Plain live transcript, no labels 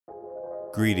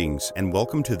Greetings and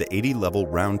welcome to the 80 Level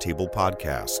Roundtable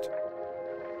podcast.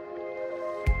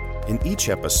 In each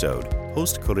episode,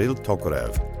 host Kirill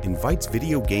Tokarev invites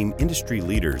video game industry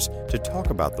leaders to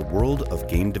talk about the world of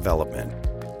game development.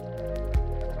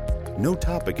 No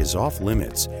topic is off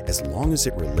limits as long as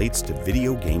it relates to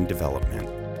video game development.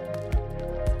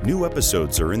 New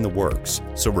episodes are in the works,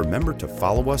 so remember to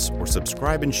follow us or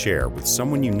subscribe and share with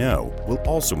someone you know will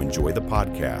also enjoy the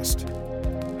podcast.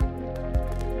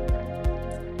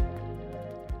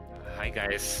 Hi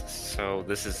guys, so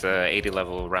this is 80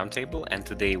 Level Roundtable, and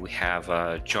today we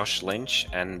have Josh Lynch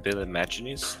and Billy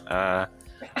Maginus.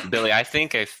 Billy, I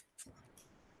think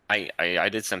I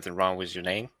did something wrong with your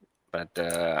name, but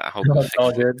I hope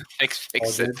you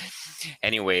fix it.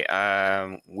 Anyway,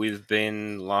 we've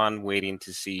been long waiting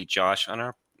to see Josh on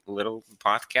our little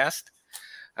podcast,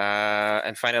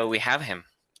 and finally we have him.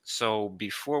 So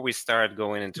before we start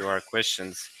going into our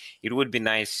questions, it would be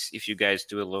nice if you guys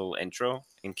do a little intro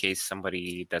in case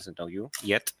somebody doesn't know you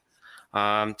yet.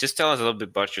 Just tell us a little bit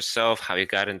about yourself, how you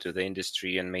got into the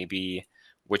industry, and maybe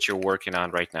what you're working on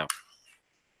right now.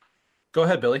 Go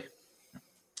ahead, Billy.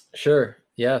 Sure.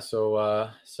 Yeah. So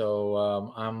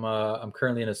I'm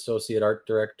currently an associate art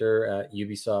director at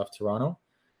Ubisoft Toronto.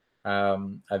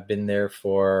 I've been there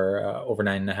for over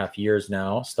 9.5 years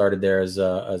now. Started there as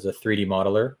a 3D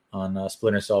modeler on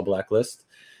Splinter Cell Blacklist.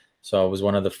 So I was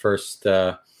one of the first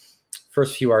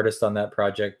few artists on that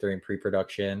project during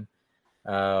pre-production.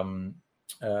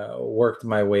 Worked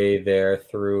my way there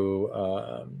through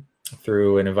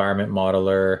an environment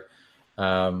modeler,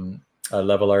 a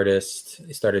level artist.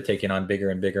 Started taking on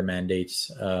bigger and bigger mandates.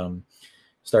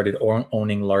 Started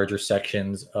owning larger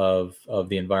sections of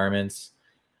the environments.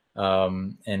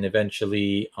 And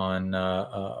eventually on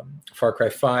Far Cry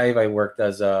 5, I worked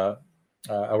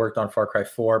on Far Cry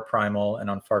 4 Primal, and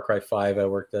on Far Cry 5, I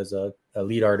worked as a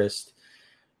lead artist,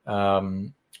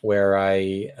 where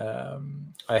I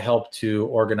helped to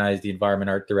organize the environment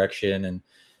art direction and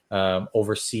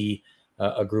oversee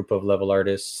a group of level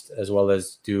artists, as well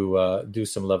as do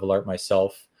some level art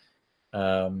myself.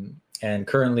 And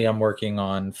currently, I'm working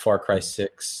on Far Cry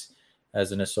 6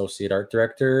 as an associate art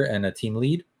director and a team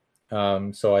lead.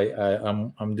 So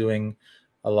I'm doing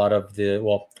a lot of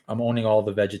I'm owning all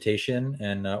the vegetation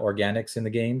and organics in the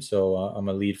game. So I'm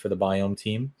a lead for the biome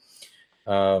team.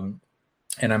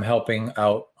 And I'm helping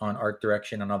out on art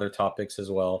direction and other topics as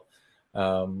well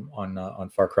on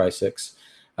Far Cry 6.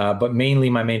 But mainly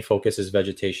my main focus is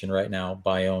vegetation right now,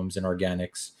 biomes and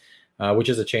organics, which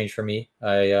is a change for me.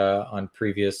 On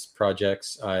previous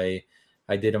projects, I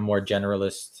did a more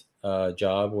generalist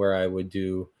job where I would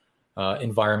do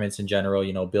environments in general,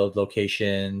 build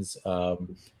locations,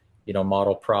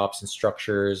 model props and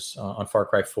structures. On Far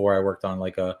Cry 4, I worked on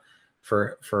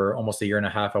for almost 1.5 years,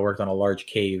 I worked on a large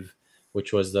cave,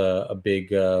 which was a big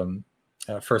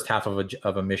first half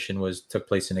of a mission took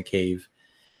place in a cave.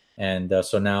 And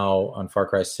so now on Far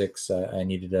Cry 6, I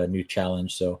needed a new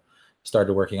challenge. So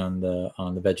started working on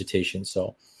the vegetation.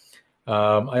 So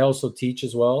I also teach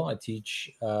as well. I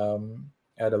teach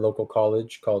at a local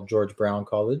college called George Brown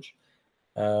College.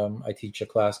 I teach a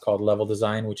class called Level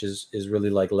Design, which is really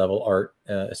like level art,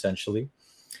 essentially.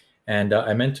 And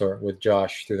I mentor with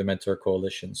Josh through the Mentor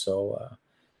Coalition. So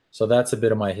that's a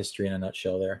bit of my history in a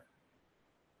nutshell there.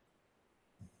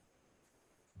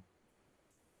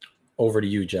 Over to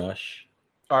you, Josh.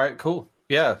 All right, cool.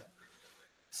 Yeah.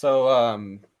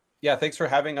 So, thanks for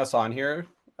having us on here.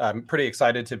 I'm pretty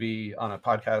excited to be on a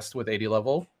podcast with 80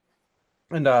 Level.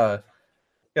 And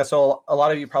so a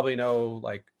lot of you probably know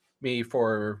me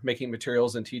for making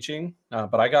materials and teaching,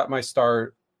 but I got my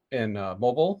start in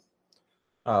mobile.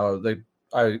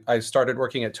 I started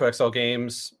working at 2XL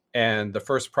Games, and the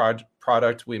first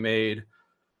product we made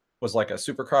was like a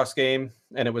Supercross game,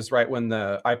 and it was right when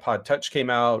the iPod Touch came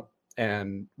out,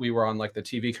 and we were on the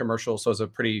TV commercial, so it was a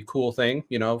pretty cool thing,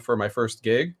 for my first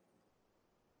gig.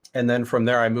 And then from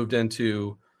there, I moved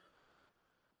into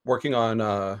working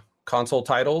on console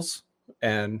titles,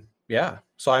 and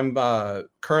so I'm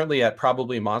currently at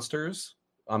Probably Monsters.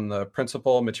 I'm the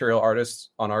principal material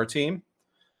artist on our team,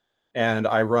 and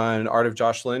I run Art of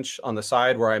Josh Lynch on the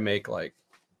side, where I make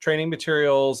training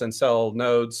materials and sell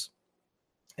nodes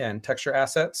and texture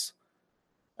assets.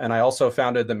 And I also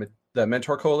founded the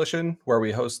Mentor Coalition, where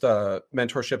we host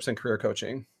mentorships and career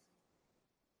coaching.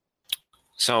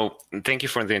 So thank you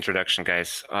for the introduction,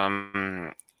 guys.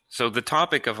 So the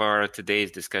topic of our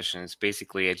today's discussion is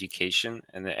basically education,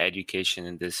 and the education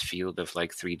in this field of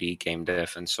 3D game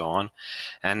dev and so on.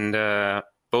 And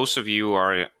both of you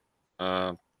are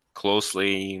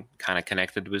closely kind of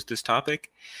connected with this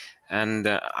topic. And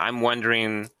I'm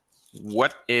wondering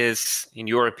what is, in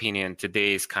your opinion,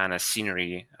 today's kind of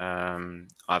scenery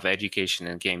of education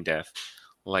and game dev?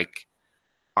 Like,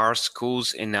 are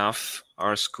schools enough?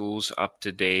 Are schools up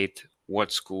to date?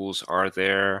 What schools are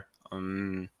there?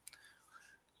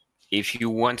 If you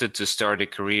wanted to start a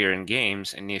career in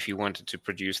games and if you wanted to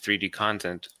produce 3D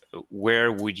content,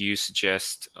 where would you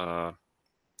suggest, a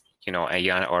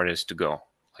young artist to go?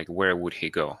 Like, where would he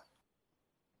go?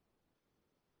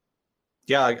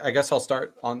 Yeah, I guess I'll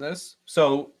start on this.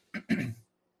 So,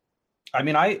 I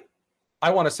mean, I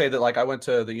want to say that, like, I went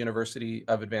to the University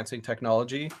of Advancing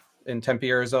Technology in Tempe,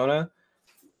 Arizona.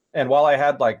 And while I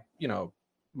had, like,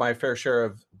 my fair share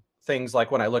of things, like,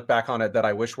 when I look back on it that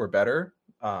I wish were better,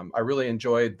 I really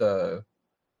enjoyed the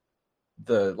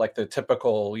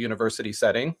typical university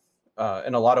setting.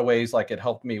 In a lot of ways, like, it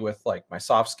helped me with, like, my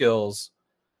soft skills.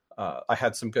 I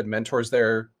had some good mentors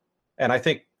there. And I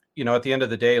think, at the end of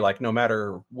the day, like, no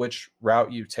matter which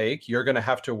route you take, you're going to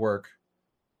have to work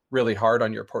really hard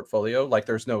on your portfolio. Like,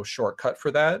 there's no shortcut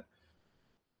for that.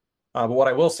 But what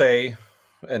I will say,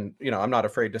 and, I'm not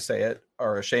afraid to say it,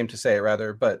 or ashamed to say it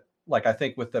rather, but, like, I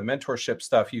think with the mentorship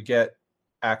stuff, you get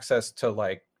access to,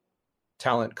 like,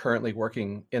 talent currently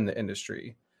working in the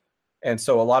industry. And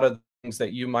so a lot of things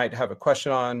that you might have a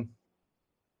question on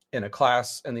in a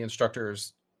class and the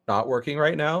instructor's not working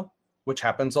right now, which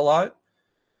happens a lot,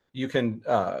 you can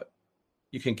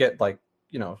get, like,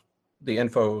 the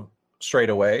info straight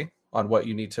away on what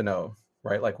you need to know,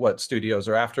 right? Like what studios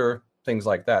are after, things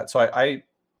like that. So I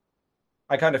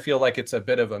kind of feel like it's a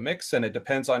bit of a mix, and it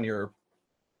depends on your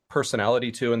personality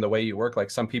too and the way you work.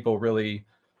 Like, some people really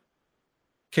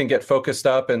can get focused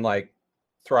up and, like,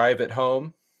 thrive at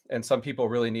home, and some people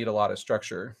really need a lot of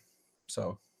structure.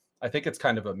 So I think it's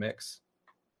kind of a mix.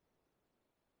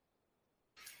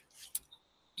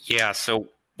 Yeah, so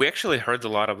we actually heard a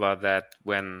lot about that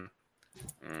when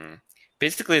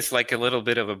basically it's like a little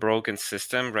bit of a broken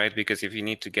system, right? Because if you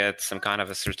need to get some kind of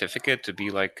a certificate to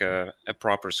be like a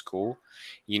proper school,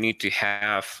 you need to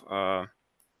have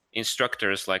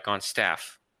instructors, like, on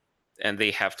staff, and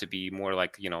they have to be more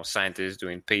like, scientists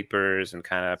doing papers and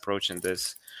kind of approaching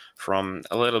this from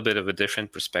a little bit of a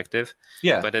different perspective.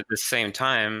 Yeah. But at the same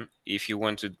time, if you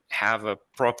want to have a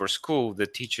proper school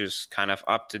that teaches kind of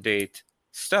up-to-date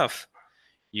stuff,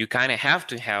 you kind of have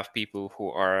to have people who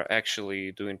are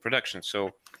actually doing production.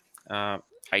 So I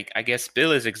guess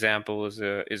Billy's example is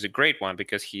a great one,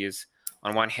 because he is,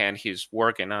 on one hand, he's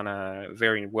working on a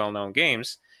very well-known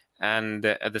games, and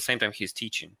at the same time he's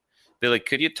teaching. Billy,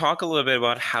 could you talk a little bit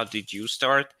about how did you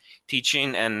start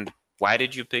teaching, and why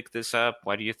did you pick this up?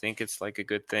 Why do you think it's, like, a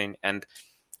good thing? And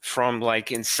from,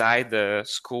 like, inside the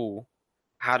school,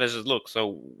 how does it look?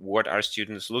 So what are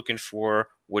students looking for?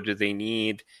 What do they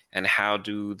need? And how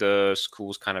do the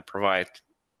schools kind of provide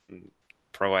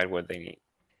what they need?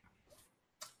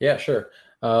 Yeah, sure.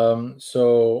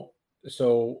 So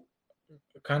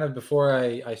kind of before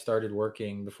I started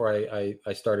working, before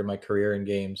I started my career in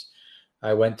games,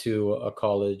 I went to a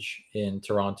college in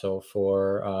Toronto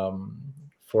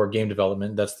for game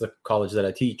development. That's the college that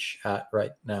I teach at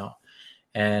right now.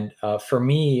 And for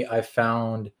me, I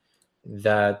found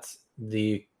that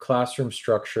the classroom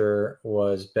structure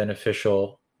was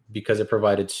beneficial because it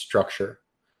provided structure.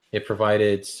 It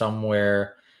provided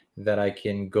somewhere that I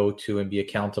can go to and be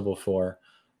accountable for.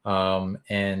 I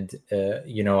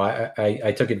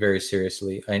took it very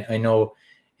seriously. I know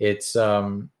it's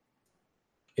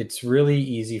really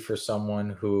easy for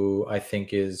someone who I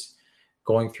think is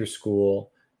going through school,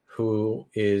 who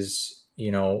is,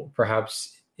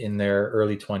 perhaps in their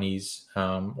early 20s,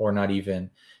 or not even,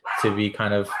 to be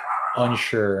kind of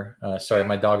unsure. Sorry,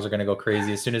 my dogs are going to go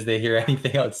crazy as soon as they hear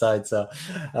anything outside. So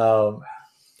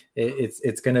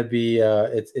it's going to be,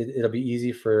 it'll be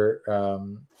easy for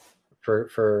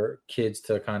kids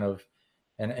to kind of,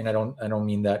 and I don't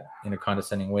mean that in a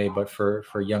condescending way, but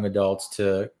for young adults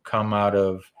to come out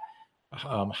of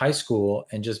high school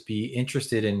and just be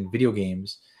interested in video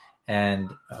games and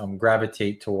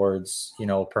gravitate towards,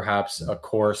 perhaps a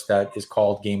course that is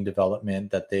called game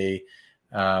development that they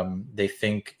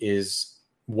think is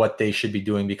what they should be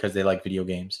doing because they like video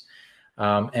games.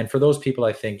 And for those people,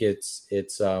 I think it's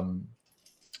going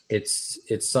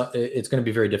to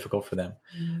be very difficult for them.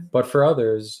 Mm-hmm. But for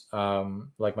others,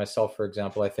 like myself, for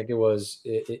example, I think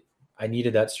I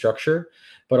needed that structure,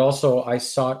 but also I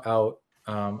sought out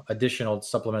additional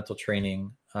supplemental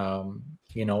training.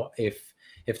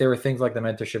 If there were things like the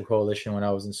Mentorship Coalition when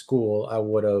I was in school, I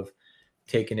would have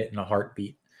taken it in a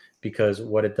heartbeat, because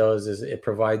what it does is it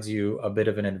provides you a bit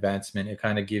of an advancement. It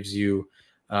kind of gives you,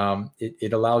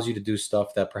 it allows you to do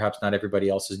stuff that perhaps not everybody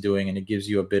else is doing, and it gives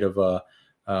you a bit of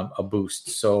a boost.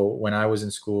 So when I was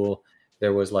in school,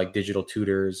 there was like digital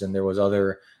tutors and there was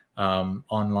other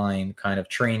online kind of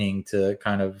training to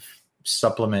kind of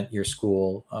supplement your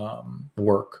school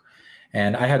work.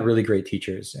 And I had really great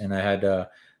teachers, and I had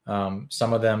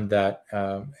some of them that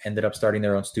ended up starting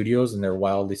their own studios, and they're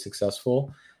wildly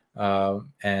successful.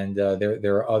 And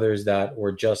there are others that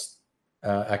were just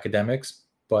academics,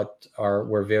 but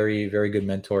were very, very good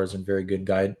mentors and very good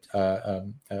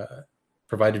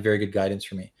provided very good guidance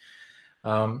for me.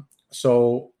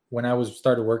 So when I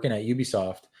started working at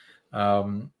Ubisoft,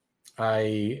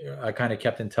 I kind of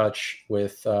kept in touch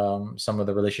with some of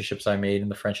the relationships I made and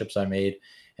the friendships I made,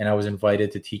 and I was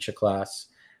invited to teach a class.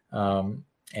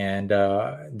 And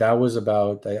that was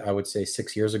about, I would say,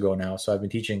 6 years ago now. So I've been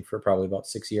teaching for probably about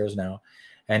 6 years now.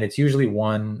 And it's usually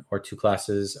 1 or 2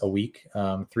 classes a week,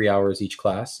 3 hours each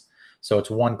class. So it's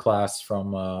one class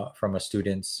from a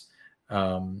student's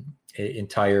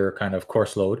entire kind of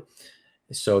course load.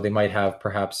 So they might have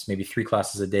perhaps maybe 3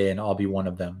 classes a day, and I'll be one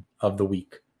of them of the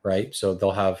week, right? So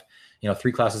they'll have,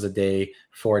 3 classes a day,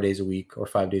 4 days a week or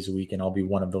 5 days a week, and I'll be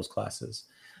one of those classes.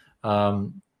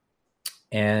 And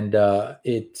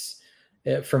it's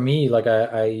for me, like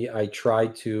I try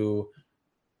to,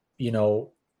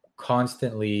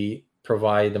 constantly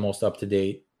provide the most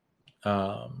up-to-date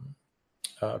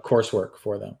coursework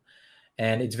for them.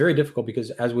 And it's very difficult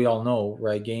because, as we all know,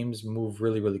 right, games move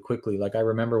really, really quickly. Like I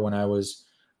remember when I was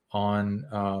on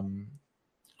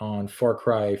Far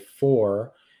Cry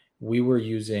 4, we were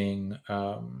using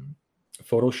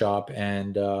Photoshop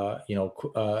and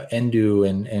Endu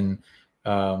and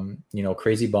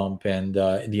Crazy Bump and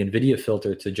the NVIDIA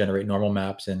filter to generate normal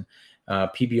maps, and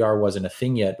PBR wasn't a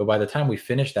thing yet. But by the time we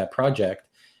finished that project,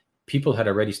 people had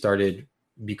already started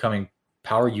becoming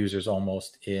power users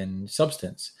almost in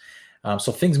Substance.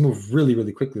 So things move really,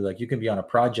 really quickly. Like you can be on a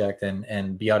project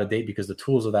and be out of date because the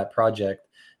tools of that project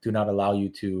do not allow you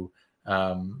to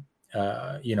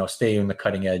stay in the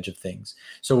cutting edge of things.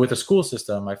 So with a school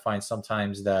system, I find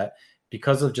sometimes that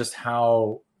because of just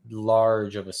how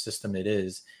large of a system it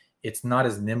is, it's not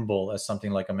as nimble as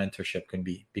something like a mentorship can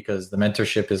be, because the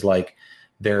mentorship is like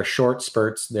they're short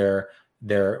spurts, they're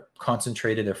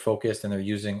concentrated, they're focused, and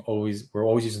we're always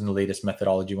using the latest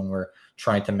methodology when we're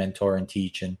trying to mentor and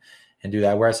teach and do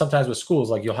that. Whereas sometimes with schools,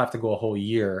 like you'll have to go a whole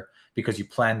year because you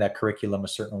plan that curriculum a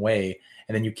certain way,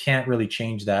 and then you can't really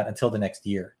change that until the next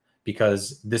year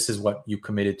because this is what you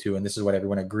committed to and this is what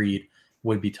everyone agreed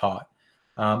would be taught.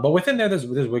 But within there, there's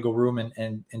wiggle room,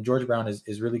 and George Brown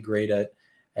is really great at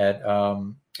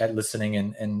listening,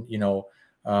 and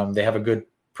they have a good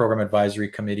program advisory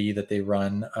committee that they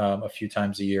run a few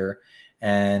times a year,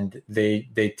 and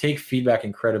they take feedback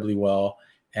incredibly well,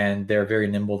 and they're very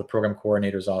nimble. The program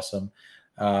coordinator is awesome,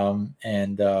 and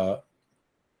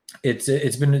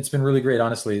it's been really great,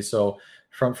 honestly. So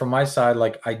from my side,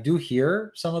 like I do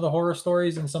hear some of the horror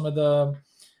stories and some of the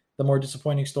more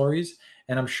disappointing stories,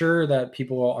 and I'm sure that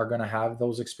people are going to have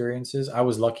those experiences. I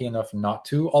was lucky enough not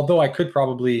to, although I could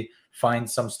probably find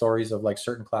some stories of like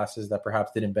certain classes that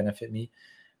perhaps didn't benefit me.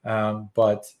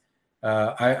 But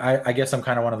I guess I'm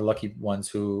kind of one of the lucky ones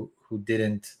who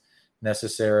didn't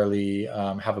necessarily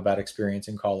have a bad experience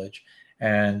in college.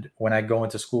 And when I go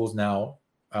into schools now,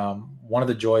 one of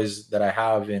the joys that I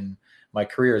have in my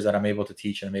career is that I'm able to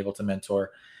teach and I'm able to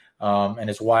mentor. And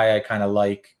it's why I kind of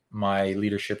like my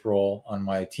leadership role on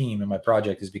my team and my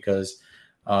project, is because,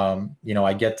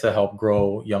 I get to help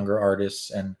grow younger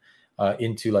artists and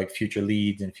into like future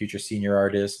leads and future senior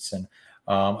artists. And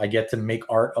I get to make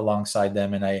art alongside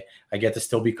them, and I get to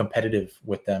still be competitive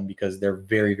with them because they're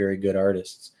very, very good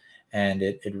artists. And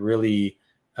it really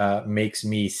makes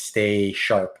me stay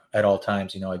sharp at all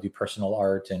times. I do personal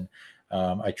art, and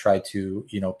I try to,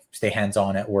 stay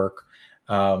hands-on at work.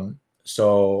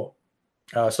 So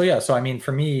I mean,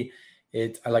 for me,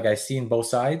 I've seen both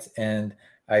sides, and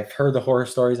I've heard the horror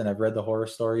stories and I've read the horror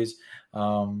stories.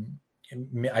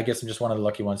 I guess I'm just one of the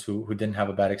lucky ones who didn't have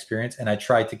a bad experience. And I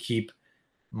try to keep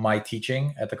my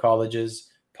teaching at the colleges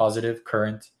positive,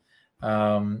 current.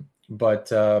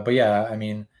 But yeah, I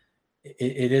mean,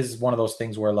 it is one of those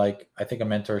things where, like, I think a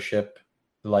mentorship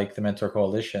like the Mentor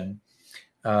Coalition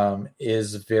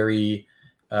is very,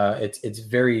 it's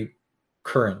very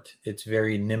current. It's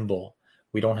very nimble.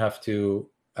 We don't have to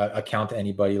account to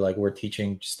anybody. Like, we're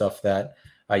teaching stuff that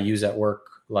I use at work.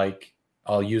 Like,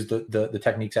 I'll use the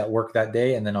techniques at work that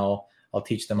day, and then I'll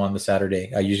teach them on the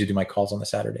Saturday. I usually do my calls on the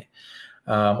Saturday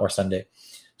or Sunday.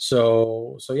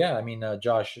 So yeah, I mean,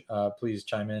 Josh, please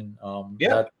chime in. Yeah.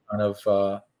 That kind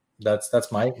of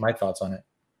that's my thoughts on it.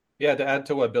 Yeah, to add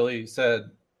to what Billy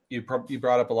said, you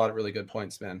brought up a lot of really good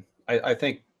points, man. I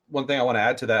think one thing I want to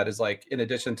add to that is like, in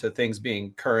addition to things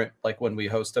being current, like when we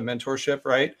host a mentorship,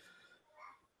 right?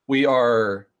 We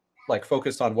are like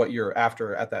focused on what you're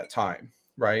after at that time,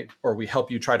 right? Or we help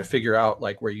you try to figure out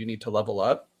like where you need to level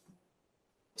up.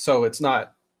 So it's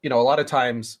not, a lot of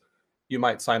times you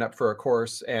might sign up for a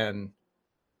course and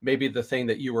maybe the thing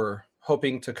that you were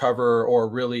hoping to cover or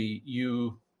really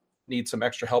you need some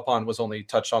extra help on was only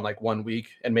touched on like 1 week,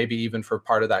 and maybe even for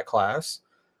part of that class.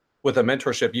 With a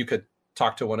mentorship, you could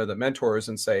talk to one of the mentors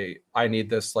and say, I need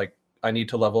this, like I need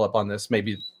to level up on this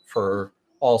maybe for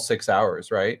all 6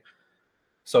 hours, right?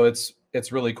 So it's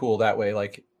really cool that way.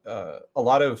 Like a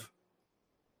lot of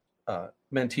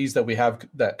mentees that we have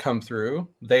that come through,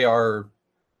 they are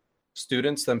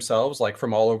students themselves, like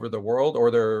from all over the world,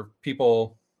 or they're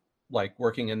people like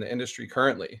working in the industry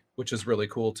currently, which is really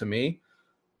cool to me.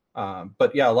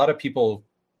 But yeah, a lot of people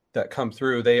that come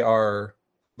through, they are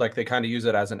like, they kind of use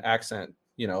it as an accent,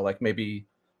 like maybe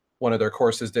one of their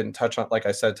courses didn't touch on, like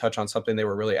I said, touch on something they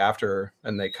were really after,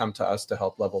 and they come to us to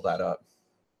help level that up.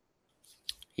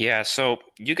 Yeah, so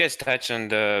you guys touched on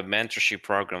the mentorship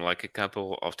program like a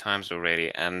couple of times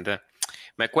already. And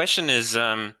my question is,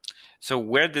 so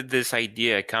where did this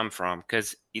idea come from?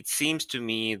 Because it seems to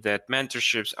me that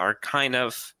mentorships are kind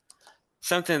of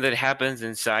something that happens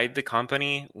inside the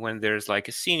company when there's like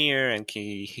a senior and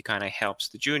he kind of helps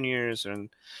the juniors and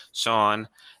so on.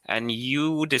 And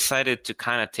you decided to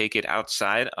kind of take it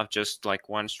outside of just like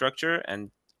one structure and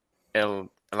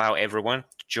allow everyone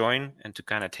to join and to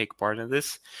kind of take part in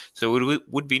this. So it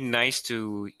would be nice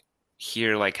to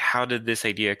hear, like, how did this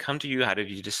idea come to you? How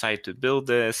did you decide to build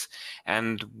this?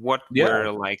 And what were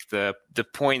like the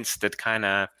points that kind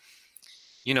of,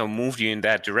 moved you in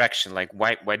that direction? Like,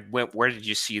 where did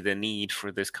you see the need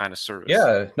for this kind of service?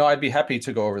 Yeah, no, I'd be happy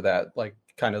to go over that, like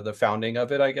kind of the founding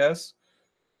of it, I guess.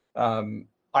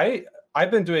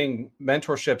 I've been doing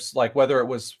mentorships, like whether it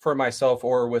was for myself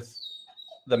or with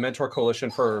the Mentor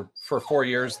Coalition for 4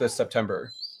 years this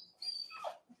September.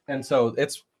 And so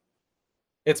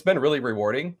it's been really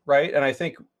rewarding, right? And I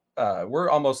think we're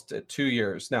almost at 2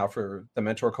 years now for the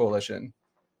Mentor Coalition.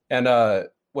 And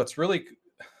what's really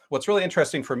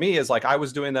interesting for me is, like, I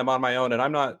was doing them on my own, and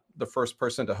I'm not the first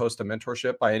person to host a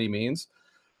mentorship by any means.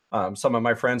 Some of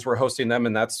my friends were hosting them,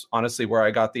 and that's honestly where I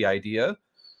got the idea.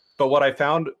 But what I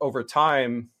found over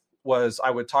time was I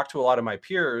would talk to a lot of my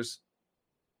peers,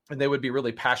 and they would be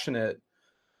really passionate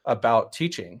about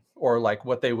teaching or like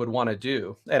what they would want to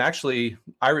do. And actually,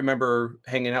 I remember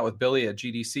hanging out with Billy at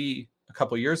GDC a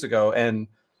couple of years ago, and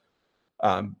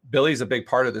Billy's a big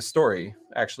part of this story,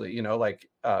 actually.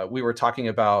 We were talking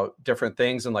about different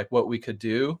things and like what we could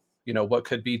do, what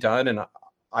could be done. And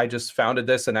I just founded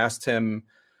this and asked him,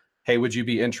 hey, would you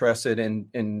be interested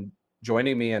in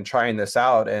joining me and trying this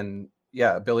out? And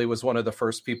yeah, Billy was one of the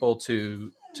first people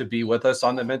to be with us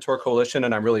on the Mentor Coalition,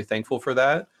 and I'm really thankful for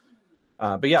that.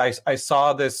 But yeah, I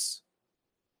saw this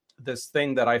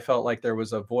thing that I felt like there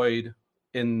was a void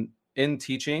in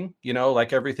teaching,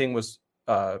 like everything was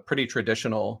pretty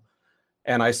traditional.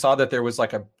 And I saw that there was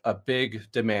like a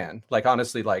big demand, like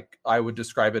honestly, like I would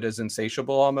describe it as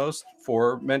insatiable almost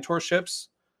for mentorships.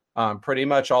 Pretty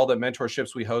much all the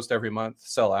mentorships we host every month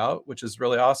sell out, which is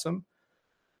really awesome.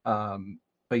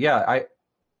 But yeah,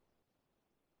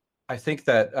 I think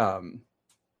that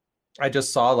I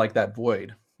just saw like that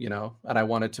void, and I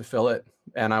wanted to fill it.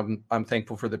 And I'm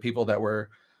thankful for the people that were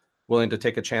willing to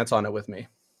take a chance on it with me.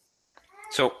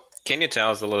 So can you tell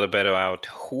us a little bit about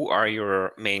who are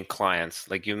your main clients?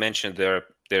 Like you mentioned,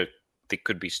 they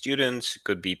could be students, it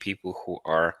could be people who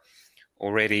are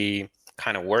already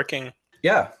kind of working.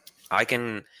 Yeah. I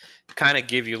can kind of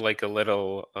give you like a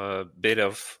little bit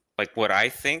of like what I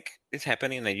think is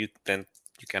happening, and you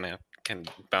kind of can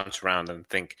bounce around and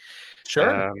think.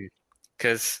 Sure.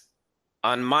 Because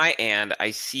on my end,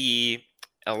 I see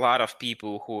a lot of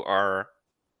people who are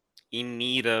in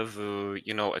need of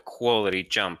a quality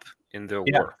jump in their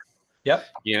work. Yep.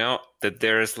 That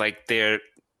there's like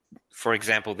for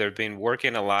example, they've been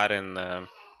working a lot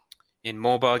in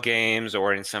mobile games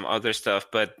or in some other stuff,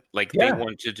 but like they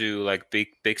want to do like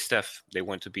big stuff. They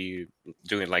want to be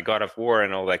doing like God of War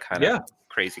and all that kind of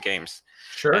crazy games.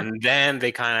 Sure. And then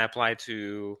they kind of apply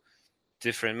to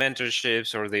different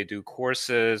mentorships, or they do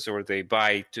courses, or they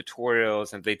buy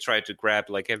tutorials, and they try to grab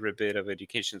like every bit of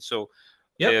education. So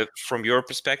from your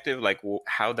perspective, like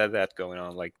how did that going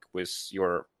on like with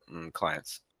your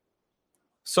clients?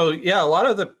 So yeah, a lot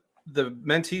of the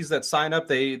mentees that sign up,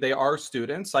 they are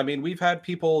students. I mean, we've had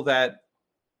people that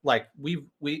like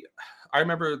I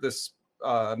remember this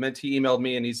mentee emailed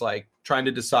me, and he's like trying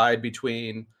to decide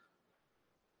between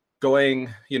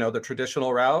going, the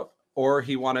traditional route or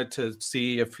he wanted to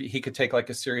see if he could take like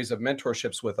a series of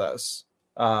mentorships with us.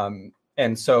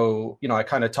 And so, I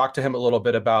kind of talked to him a little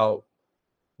bit about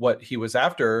what he was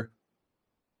after.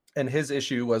 And his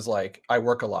issue was like, I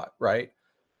work a lot, right?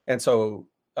 And so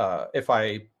if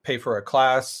I pay for a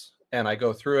class and I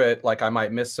go through it, like I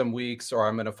might miss some weeks or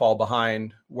I'm going to fall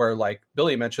behind, where like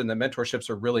Billy mentioned, the mentorships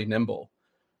are really nimble,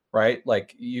 right?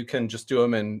 Like you can just do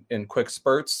them in quick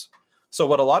spurts. So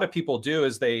what a lot of people do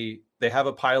is they have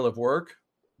a pile of work.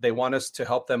 They want us to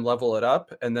help them level it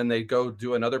up, and then they go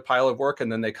do another pile of work,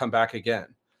 and then they come back again.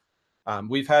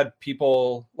 We've had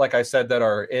people, like I said, that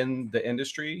are in the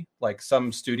industry. Like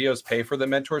some studios pay for the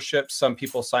mentorship. Some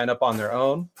people sign up on their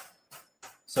own.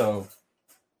 So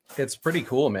it's pretty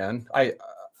cool, man. I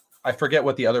forget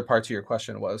what the other parts of your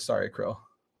question was. Sorry, Krill.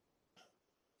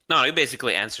 No, you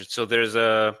basically answered. So there's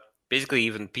basically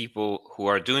even people who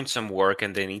are doing some work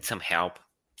and they need some help.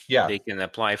 Yeah. They can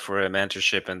apply for a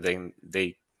mentorship and then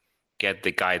they get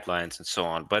the guidelines and so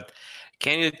on. But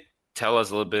can you tell us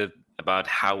a little bit about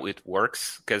how it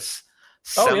works? Because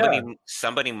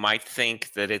somebody might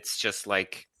think that it's just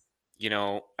like,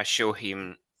 I show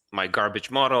him my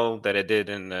garbage model that I did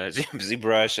in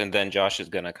ZBrush, and then Josh is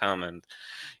going to come and,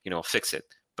 fix it.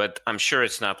 But I'm sure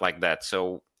it's not like that.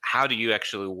 So how do you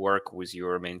actually work with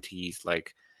your mentees?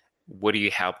 Like, what do you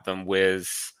help them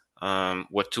with?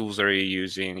 What tools are you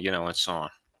using, and so on?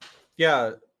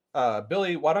 Yeah.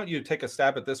 Billy, why don't you take a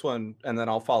stab at this one and then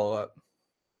I'll follow up.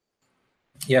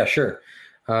 Yeah, sure.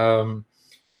 The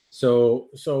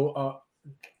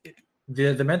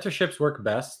mentorships work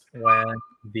best when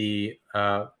the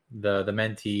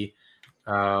mentee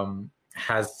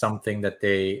has something that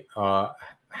they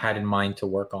had in mind to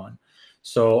work on.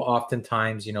 So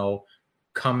oftentimes,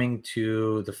 coming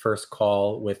to the first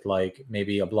call with like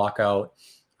maybe a blockout,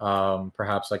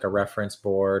 perhaps like a reference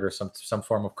board or some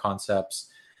form of concepts,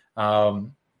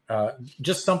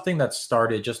 just something that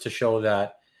started just to show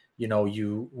that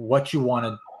what you want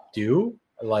to do,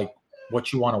 like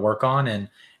what you want to work on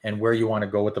and where you want to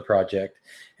go with the project.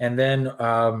 And then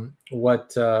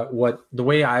what the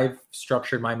way I've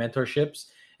structured my mentorships,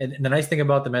 and the nice thing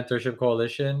about the Mentorship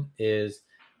Coalition is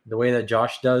the way that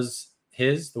Josh does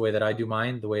his, the way that I do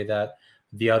mine, the way that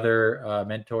the other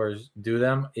mentors do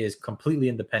them is completely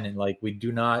independent. Like we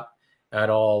do not at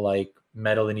all like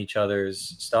meddle in each other's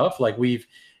stuff. Like we've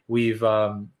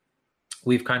kind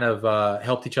of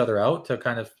helped each other out to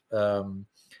kind of,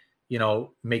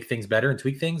 make things better and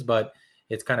tweak things, but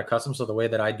it's kind of custom. So the way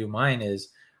that I do mine is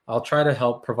I'll try to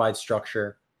help provide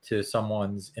structure to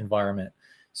someone's environment.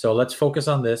 So let's focus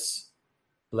on this.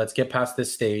 Let's get past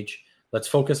this stage. Let's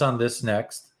focus on this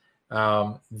next.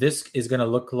 This is going to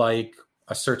look like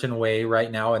a certain way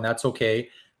right now, and that's okay.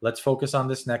 Let's focus on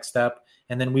this next step.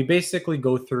 And then we basically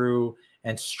go through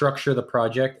and structure the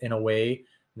project in a way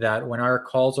that when our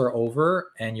calls are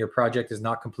over and your project is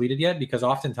not completed yet, because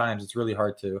oftentimes it's really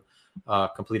hard to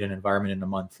complete an environment in a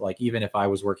month. Like even if I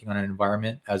was working on an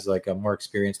environment as like a more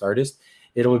experienced artist,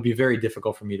 it would be very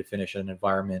difficult for me to finish an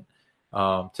environment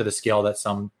to the scale that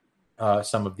some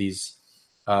of these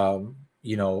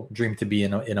dream to be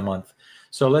in a month.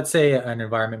 So let's say an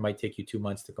environment might take you 2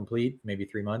 months to complete, maybe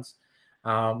 3 months.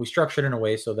 We structure it in a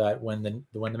way so that when the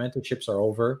mentorships are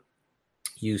over,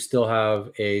 you still have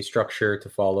a structure to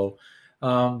follow,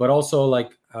 but also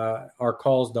like our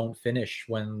calls don't finish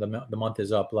when the month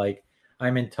is up. Like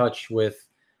I'm in touch with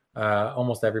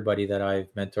almost everybody that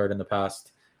I've mentored in the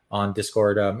past on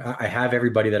Discord. I have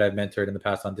everybody that I've mentored in the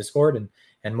past on Discord,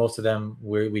 and most of them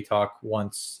we talk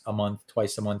once a month,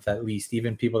 twice a month at least.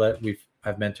 Even people that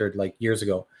I've mentored like years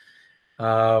ago.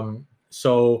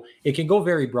 So it can go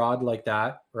very broad like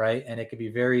that, right? And it can be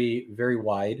very, very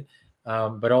wide.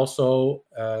 But also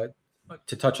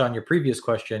to touch on your previous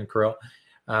question, Kirill,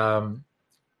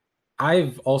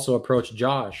 I've also approached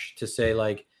Josh to say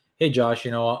like, hey, Josh,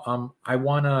 I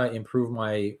want to improve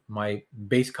my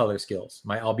base color skills,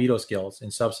 my albedo skills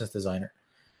in Substance Designer.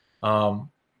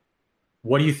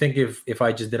 What do you think if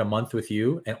I just did a month with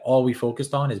you and all we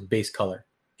focused on is base color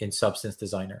in Substance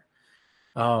Designer?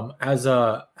 As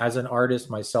an artist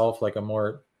myself, like a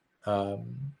more, a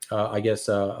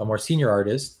more senior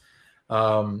artist,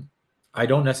 I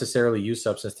don't necessarily use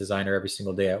Substance Designer every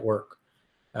single day at work.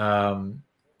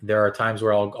 There are times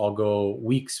where I'll go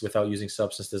weeks without using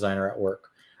Substance Designer at work.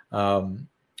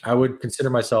 I would consider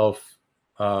myself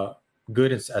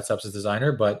good at Substance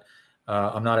Designer, but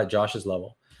I'm not at Josh's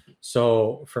level.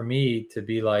 So for me to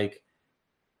be like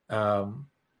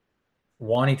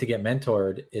wanting to get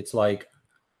mentored, it's like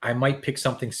I might pick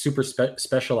something super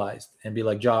specialized and be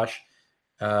like, Josh,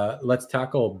 let's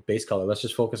tackle base color. Let's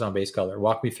just focus on base color.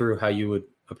 Walk me through how you would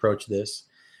approach this.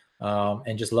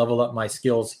 and just level up my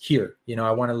skills here.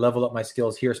 I want to level up my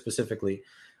skills here specifically.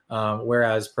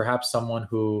 Whereas perhaps someone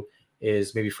who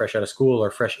is maybe fresh out of school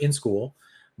or fresh in school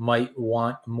might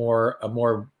want a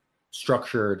more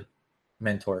structured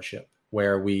mentorship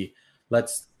where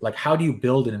how do you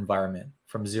build an environment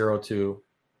from zero to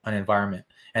an environment?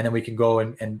 And then we can go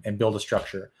and build a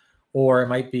structure. Or it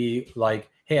might be like,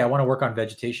 hey, I want to work on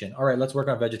vegetation. All right, let's work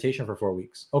on vegetation for 4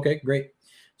 weeks. Okay, great.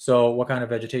 So what kind of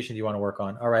vegetation do you want to work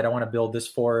on? All right, I want to build this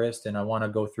forest and I want to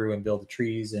go through and build the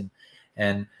trees.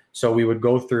 And so we would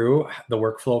go through the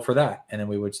workflow for that. And then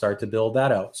we would start to build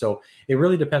that out. So it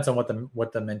really depends on what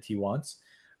the mentee wants.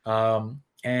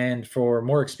 And for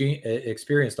more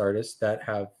experienced artists that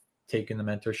have taken the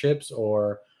mentorships,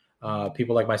 or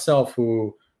people like myself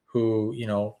who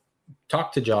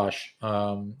talk to Josh,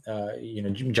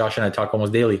 Josh and I talk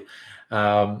almost daily.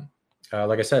 Like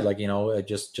I said,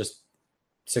 just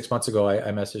 6 months ago,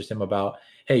 I messaged him about,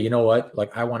 hey, you know what?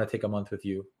 Like, I want to take a month with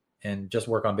you and just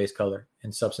work on base color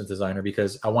and Substance Designer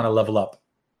because I want to level up.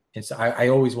 And so I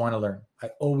always want to learn.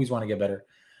 I always want to get better.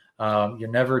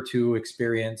 You're never too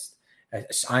experienced.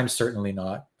 I'm certainly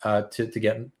not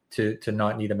to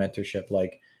not need a mentorship.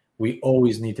 Like, we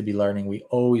always need to be learning. We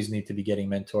always need to be getting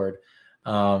mentored.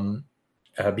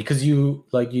 Because you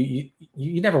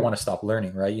never want to stop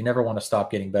learning, right? You never want to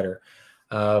stop getting better.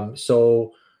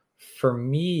 So for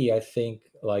me, I think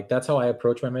like that's how I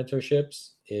approach my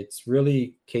mentorships. It's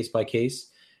really case by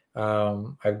case.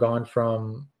 I've gone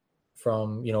from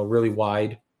really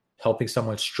wide, helping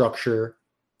someone structure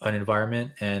an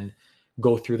environment and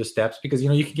go through the steps, because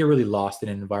you can get really lost in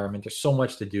an environment. There's so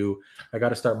much to do. I got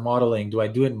to start modeling. Do I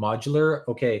do it modular?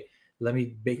 Okay, let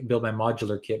me build my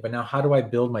modular kit. But now how do I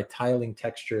build my tiling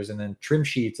textures and then trim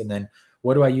sheets? And then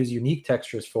what do I use unique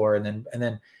textures for? And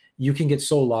then you can get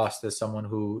so lost as someone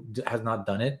who has not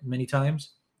done it many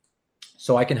times.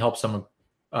 So I can help someone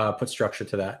put structure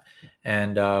to that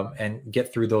and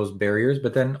get through those barriers.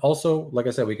 But then also, like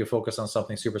I said, we could focus on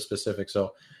something super specific.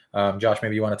 So Josh,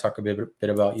 maybe you want to talk a bit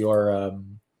about your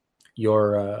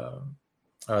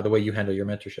the way you handle your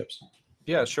mentorships.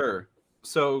 Yeah, sure.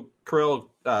 So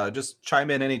Kirill, just chime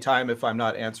in anytime if I'm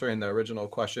not answering the original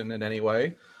question in any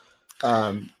way.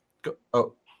 No,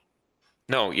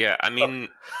 yeah, I mean,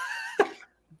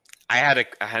 I had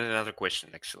another question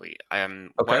actually. Okay.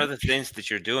 One of the things that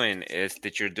you're doing is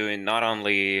that you're doing not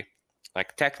only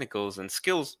like technicals and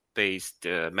skills based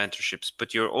mentorships,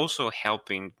 but you're also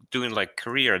doing like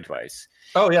career advice.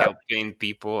 Oh yeah, helping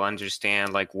people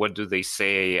understand like what do they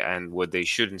say and what they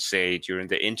shouldn't say during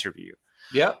the interview.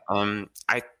 Yeah.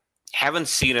 I haven't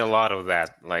seen a lot of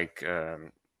that, like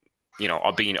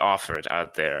being offered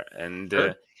out there, and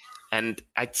Sure. And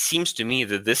it seems to me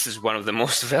that this is one of the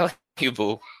most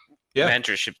valuable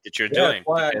mentorship that you're doing. That's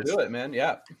why I do it, man.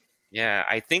 Yeah. Yeah,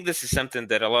 I think this is something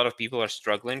that a lot of people are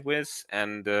struggling with,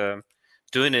 and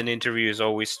doing an interview is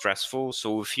always stressful.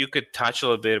 So if you could touch a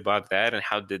little bit about that and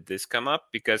how did this come up,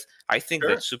 because I think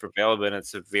that's super valuable and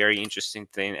it's a very interesting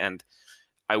thing, and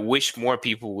I wish more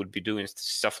people would be doing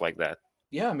stuff like that.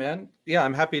 Yeah, man. Yeah,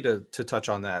 I'm happy to touch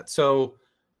on that. So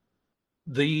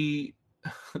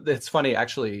it's funny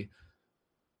actually,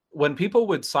 when people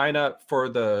would sign up for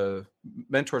the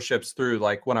mentorships through,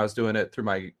 like when I was doing it through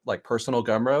my like personal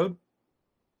Gumroad,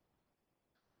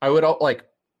 I would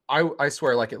I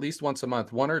swear, like at least once a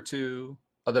month, one or two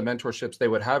of the mentorships, they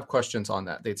would have questions on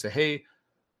that. They'd say, hey,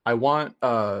 I want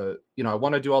I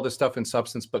want to do all this stuff in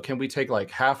Substance, but can we take like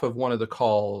half of one of the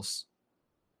calls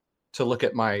to look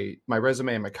at my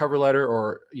resume and my cover letter,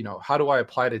 or how do I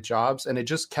apply to jobs? And it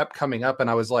just kept coming up, and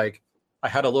I was like, I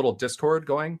had a little Discord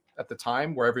going at the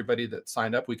time where everybody that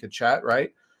signed up, we could chat,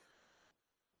 right?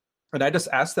 And I just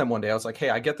asked them one day, I was like,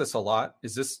 hey, I get this a lot.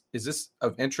 Is this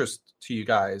of interest to you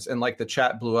guys? And like the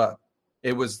chat blew up.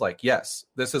 It was like, yes,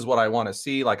 this is what I want to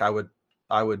see. Like I would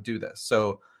do this.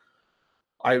 So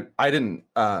I didn't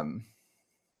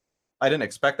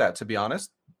expect that, to be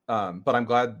honest. But I'm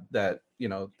glad that,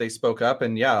 they spoke up,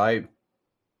 and yeah,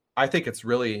 I think it's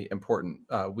really important.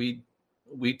 We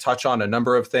touch on a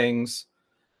number of things,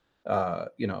 like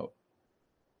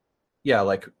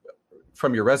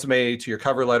from your resume to your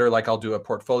cover letter. Like I'll do a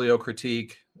portfolio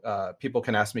critique. People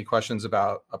can ask me questions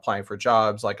about applying for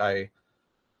jobs. Like I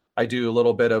do a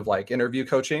little bit of like interview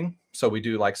coaching. So we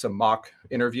do like some mock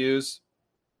interviews.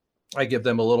 I give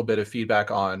them a little bit of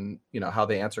feedback on, how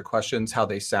they answer questions, how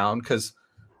they sound. 'Cause,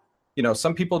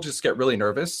 some people just get really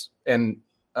nervous, and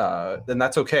then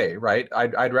that's okay. Right.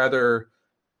 I'd rather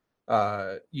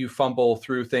you fumble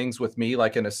through things with me,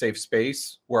 like in a safe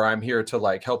space where I'm here to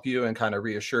like help you and kind of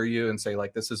reassure you and say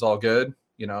like, this is all good.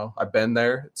 I've been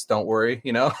there. Don't worry,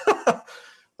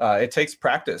 it takes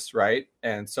practice, right?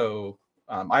 And so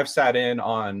I've sat in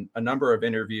on a number of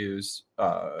interviews.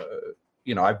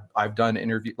 I've done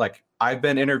interview, like I've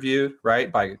been interviewed,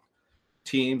 right, by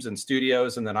teams and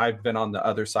studios, and then I've been on the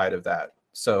other side of that.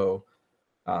 So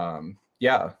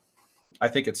yeah, I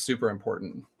think it's super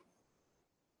important.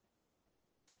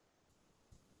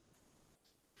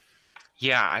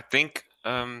 Yeah, I think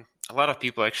a lot of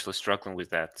people actually struggling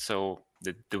with that. So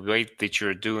the way that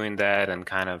you're doing that and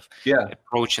kind of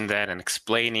approaching that and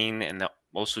explaining and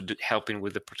also helping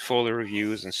with the portfolio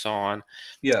reviews and so on,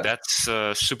 that's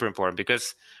super important,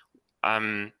 because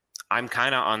I'm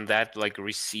kind of on that like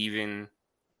receiving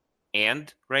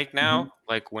end right now.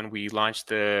 Like when we launched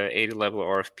the 80 level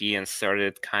RFP and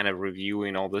started kind of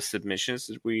reviewing all the submissions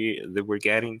that we're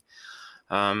getting,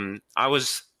 I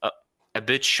was a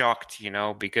bit shocked,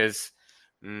 because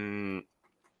I'm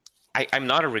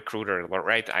not a recruiter,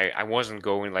 right? I wasn't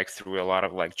going like through a lot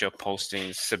of like job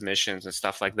postings, submissions and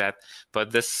stuff like that.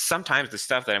 But sometimes the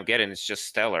stuff that I'm getting is just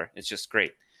stellar. It's just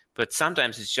great. But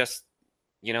sometimes it's just,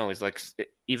 it's like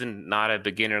even not a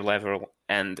beginner level.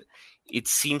 And it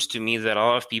seems to me that a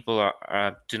lot of people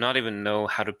do not even know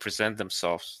how to present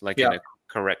themselves in a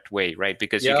correct way, right?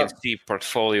 Because you can see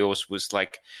portfolios with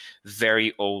like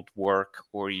very old work,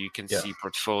 or you can see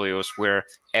portfolios where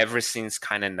everything's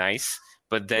kind of nice,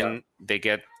 but then they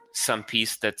get some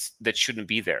piece that shouldn't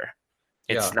be there.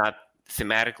 It's not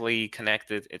thematically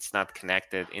connected. It's not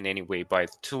connected in any way by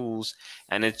the tools,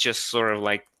 and it's just sort of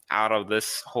like out of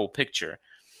this whole picture.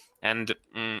 And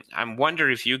I'm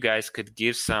wondering if you guys could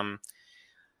give some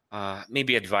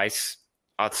maybe advice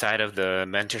outside of the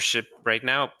mentorship right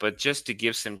now, but just to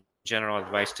give some general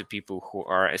advice to people who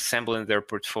are assembling their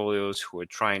portfolios, who are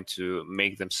trying to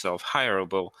make themselves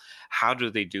hireable. How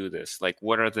do they do this? Like,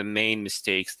 what are the main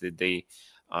mistakes that they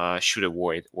should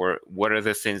avoid, or what are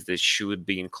the things that should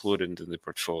be included in the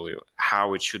portfolio,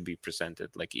 how it should be presented?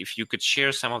 Like, if you could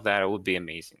share some of that, it would be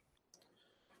amazing.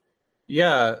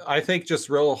 Yeah, I think just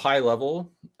real high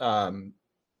level,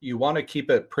 you want to keep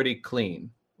it pretty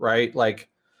clean, right? Like,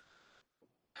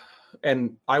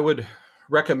 and I would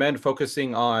recommend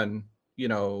focusing on,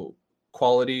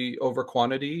 quality over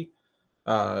quantity.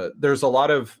 There's a lot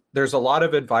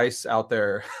of advice out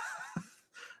there.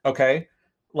 Okay.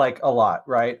 Like a lot,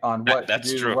 right? On what to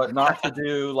do, true. What not to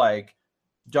do. Like,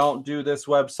 don't do this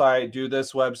website, do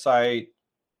this website.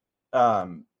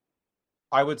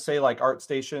 I would say like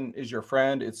ArtStation is your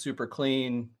friend. It's super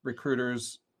clean.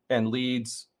 Recruiters and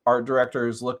leads, art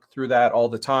directors look through that all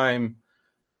the time.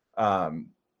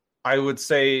 I would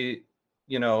say,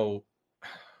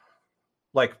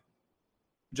 like,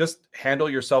 just handle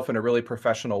yourself in a really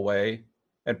professional way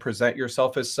and present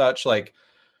yourself as such. Like,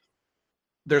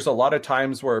 there's a lot of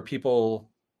times where people,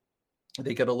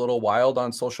 they get a little wild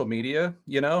on social media,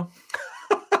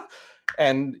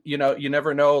 and, you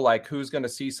never know like who's going to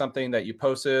see something that you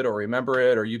posted or remember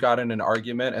it, or you got in an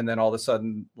argument, and then all of a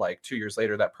sudden, like 2 years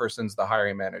later, that person's the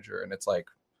hiring manager, and it's like,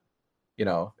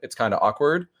 it's kind of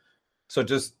awkward. So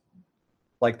just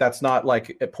like, that's not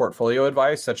like a portfolio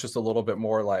advice. That's just a little bit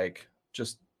more like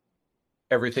just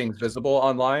everything's visible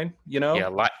online, Yeah,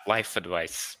 life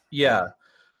advice. Yeah.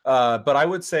 But I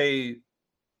would say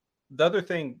the other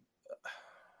thing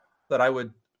that I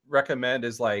would recommend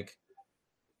is like,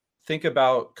 think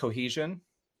about cohesion,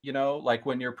 like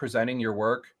when you're presenting your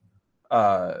work,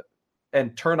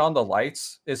 and turn on the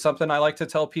lights is something I like to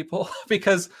tell people,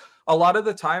 because a lot of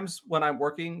the times when I'm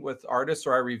working with artists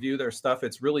or I review their stuff,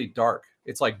 it's really dark.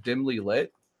 It's like dimly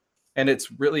lit. And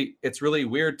it's really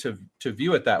weird to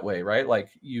view it that way, right? Like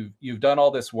you've done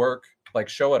all this work, like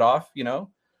show it off,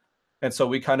 And so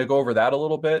we kind of go over that a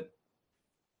little bit.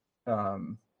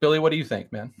 Billy, what do you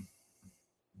think, man?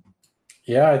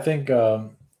 Yeah, I think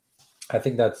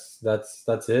that's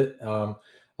it.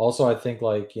 Also, I think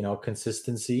like,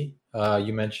 consistency.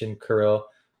 You mentioned Kirill.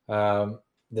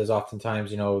 There's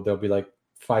oftentimes, there'll be like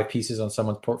 5 pieces on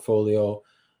someone's portfolio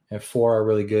and 4 are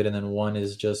really good. And then 1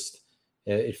 is just,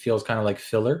 it feels kind of like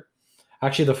filler.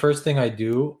 Actually, the first thing I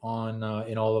do on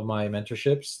in all of my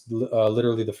mentorships,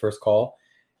 literally the first call,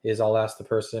 is I'll ask the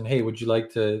person, hey, would you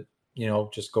like to,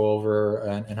 just go over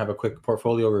and have a quick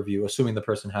portfolio review, assuming the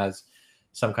person has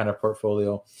some kind of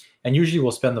portfolio. And usually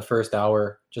we'll spend the first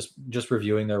hour just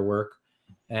reviewing their work.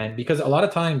 And because a lot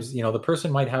of times, the person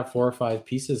might have 4 or 5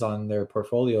 pieces on their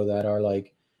portfolio that are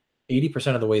like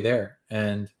 80% of the way there.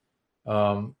 And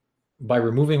by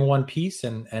removing 1 piece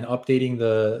and updating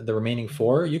the remaining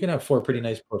 4, you can have 4 pretty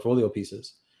nice portfolio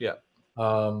pieces. Yeah.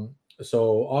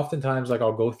 So oftentimes, like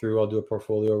I'll do a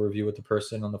portfolio review with the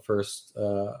person on the first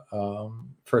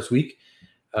week,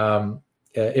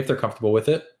 if they're comfortable with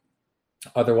it.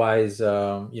 Otherwise,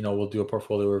 we'll do a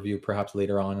portfolio review perhaps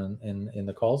later on in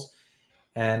the calls,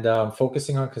 and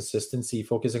focusing on consistency,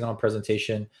 focusing on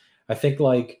presentation. I think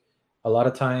like a lot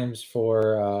of times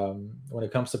for when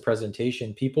it comes to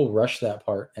presentation, people rush that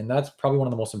part, and that's probably one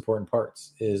of the most important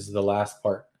parts. Is the last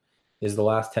part, is the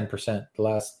last 10%, the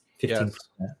last 15%.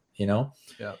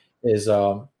 Yeah. Is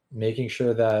making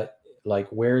sure that like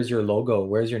where's your logo,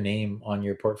 where's your name on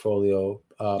your portfolio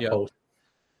post.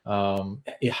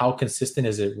 How consistent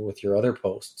is it with your other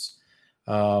posts?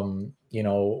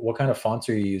 What kind of fonts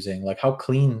are you using? Like how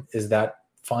clean is that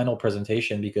final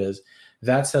presentation? Because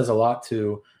that says a lot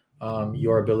to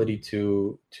your ability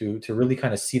to really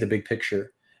kind of see the big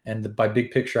picture. And by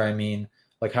big picture, I mean,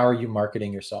 like, how are you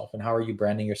marketing yourself and how are you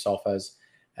branding yourself as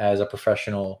a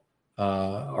professional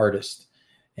artist?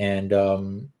 And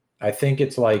I think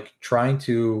it's like trying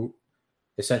to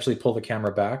essentially pull the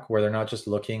camera back where they're not just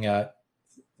looking at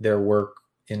their work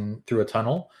through a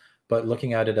tunnel, but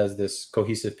looking at it as this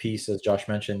cohesive piece, as Josh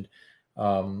mentioned,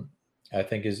 I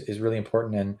think is really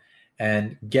important.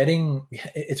 And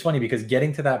it's funny because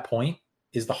getting to that point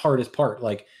is the hardest part.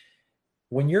 Like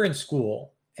when you're in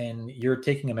school and you're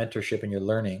taking a mentorship and you're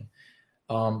learning,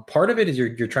 part of it is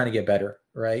you're trying to get better,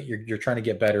 right? You're trying to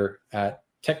get better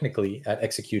technically at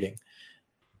executing.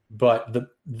 But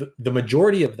the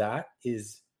majority of that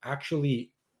is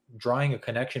actually drawing a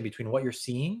connection between what you're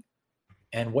seeing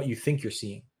and what you think you're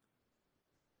seeing,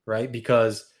 right?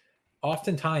 Because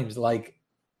oftentimes, like,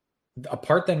 a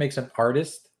part that makes an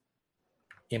artist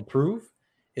improve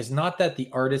is not that the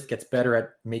artist gets better at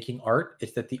making art,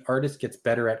 it's that the artist gets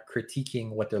better at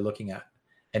critiquing what they're looking at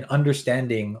and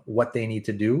understanding what they need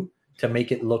to do to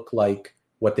make it look like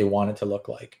what they want it to look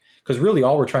like. Because really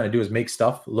all we're trying to do is make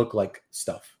stuff look like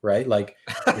stuff, right? Like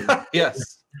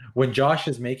yes, when Josh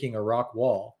is making a rock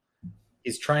wall,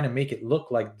 he's trying to make it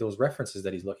look like those references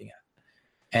that he's looking at.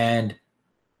 And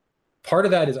part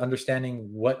of that is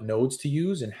understanding what nodes to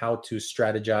use and how to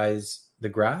strategize the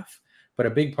graph. But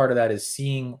a big part of that is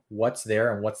seeing what's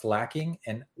there and what's lacking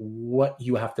and what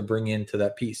you have to bring into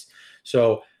that piece.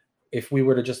 So if we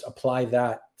were to just apply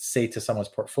that, say, to someone's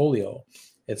portfolio,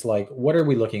 it's like, what are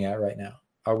we looking at right now?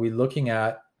 Are we looking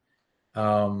at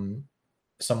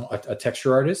a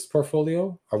texture artist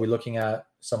portfolio? Are we looking at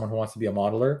someone who wants to be a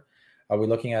modeler? Are we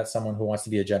looking at someone who wants to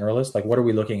be a generalist? Like, what are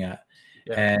we looking at?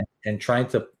 Yeah. And trying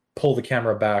to pull the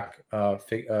camera back,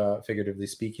 figuratively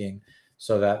speaking,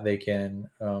 so that they can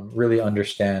really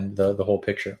understand the whole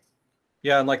picture.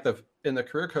 Yeah, and like in the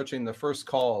career coaching, the first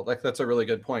call, like that's a really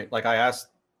good point. Like I asked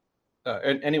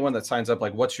anyone that signs up,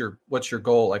 like, what's your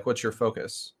goal? Like, what's your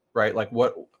focus, right? Like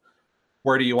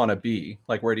where do you want to be?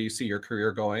 Like, where do you see your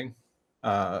career going?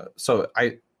 So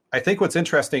I think what's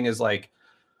interesting is like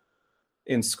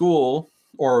in school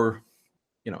or,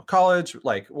 college,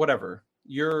 like whatever,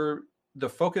 the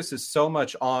focus is so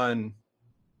much on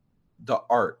the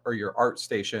art or your art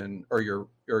station or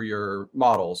your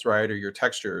models, right? Or your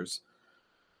textures.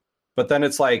 But then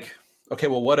it's like, okay,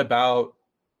 well, what about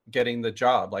getting the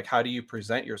job? Like, how do you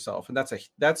present yourself? And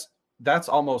that's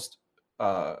almost,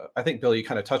 I think, Bill, you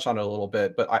kind of touched on it a little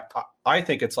bit, but I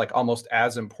think it's like almost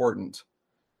as important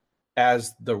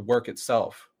as the work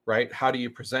itself, right? How do you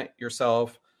present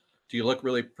yourself? Do you look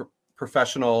really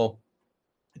professional?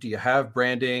 Do you have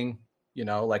branding?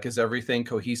 Like, is everything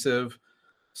cohesive?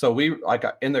 So we, like,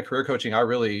 in the career coaching, I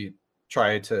really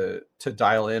try to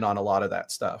dial in on a lot of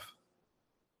that stuff.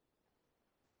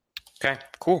 Okay,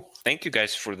 cool. Thank you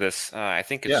guys for this. I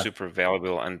think it's super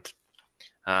valuable, and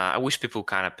I wish people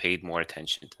kind of paid more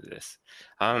attention to this.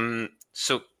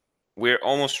 So we're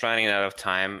almost running out of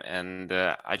time, and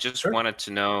I just wanted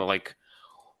to know, like,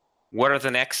 what are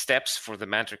the next steps for the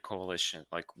Mentor Coalition?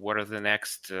 Like, what are the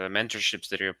next mentorships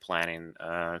that you're planning?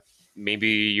 Maybe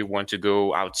you want to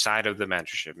go outside of the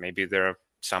mentorship. Maybe there are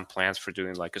some plans for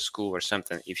doing like a school or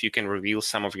something. If you can reveal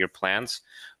some of your plans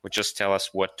or just tell us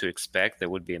what to expect, that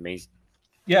would be amazing.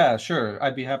 Yeah, sure.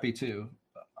 I'd be happy to.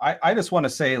 I just want to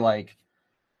say, like,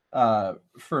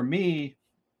 for me,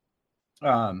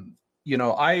 I'm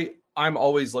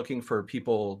always looking for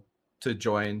people to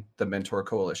join the Mentor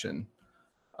Coalition.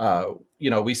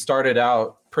 We started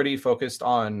out pretty focused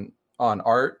on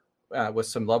art with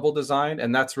some level design,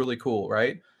 and that's really cool,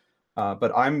 right?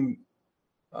 But I'm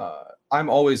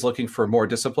always looking for more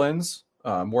disciplines,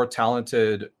 more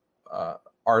talented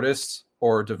artists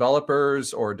or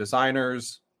developers or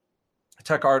designers,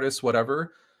 tech artists,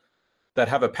 whatever, that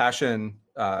have a passion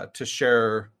to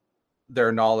share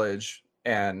their knowledge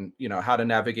and how to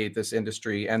navigate this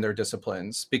industry and their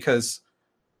disciplines. Because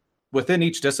within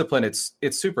each discipline, it's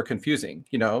super confusing.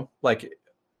 Like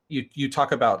you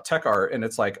talk about tech art and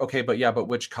it's like, okay, but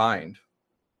which kind,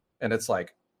 And it's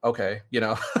like, okay,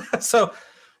 so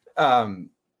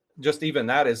just even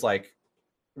that is like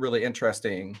really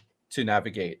interesting to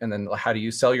navigate. And then how do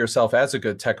you sell yourself as a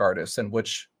good tech artist, and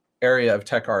which area of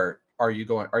tech art are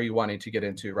you wanting to get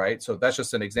into, right? So that's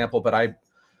just an example, but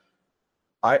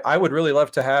I would really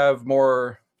love to have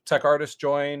more tech artists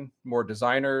join, more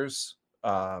designers,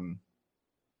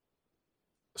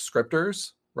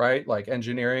 scripters, right? Like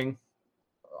engineering.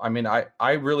 I mean,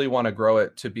 I really want to grow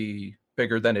it to be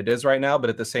bigger than it is right now, but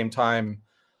at the same time,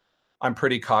 I'm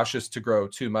pretty cautious to grow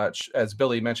too much. As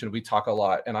Billy mentioned, we talk a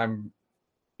lot, and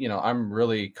I'm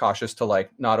really cautious to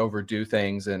like not overdo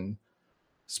things and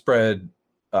spread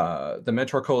the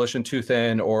Mentor Coalition too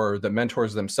thin, or the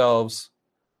mentors themselves.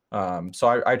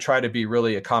 So I try to be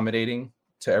really accommodating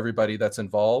to everybody that's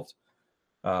involved.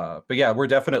 But yeah, we're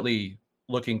definitely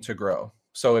looking to grow.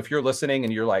 So if you're listening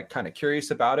and you're like kind of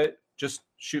curious about it, just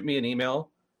shoot me an email.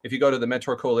 If you go to the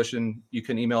Mentor Coalition, you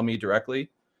can email me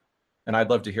directly, and I'd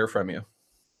love to hear from you.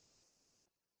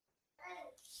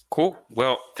 Cool.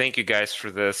 Well, thank you guys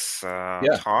for this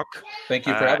talk. Thank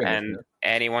you for having me. And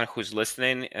anyone who's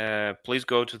listening, please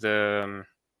go to the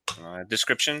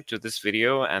description to this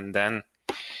video, and then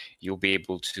you'll be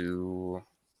able to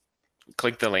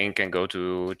click the link and go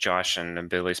to Josh and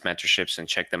Billy's mentorships and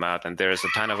check them out. And there's a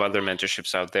ton of other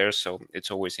mentorships out there, so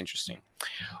it's always interesting.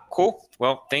 Cool.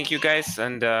 Well, thank you guys,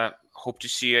 and hope to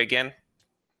see you again.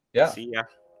 Yeah. See ya.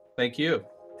 Thank you.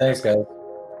 Thanks, guys.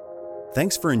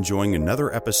 Thanks for enjoying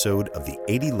another episode of the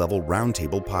 80 Level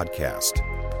Roundtable podcast.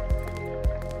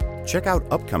 Check out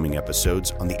upcoming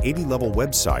episodes on the 80 Level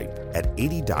website at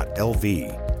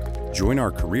 80.lv. Join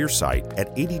our career site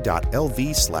at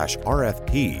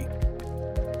 80.lv/RFP.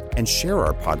 And share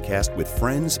our podcast with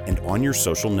friends and on your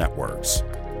social networks.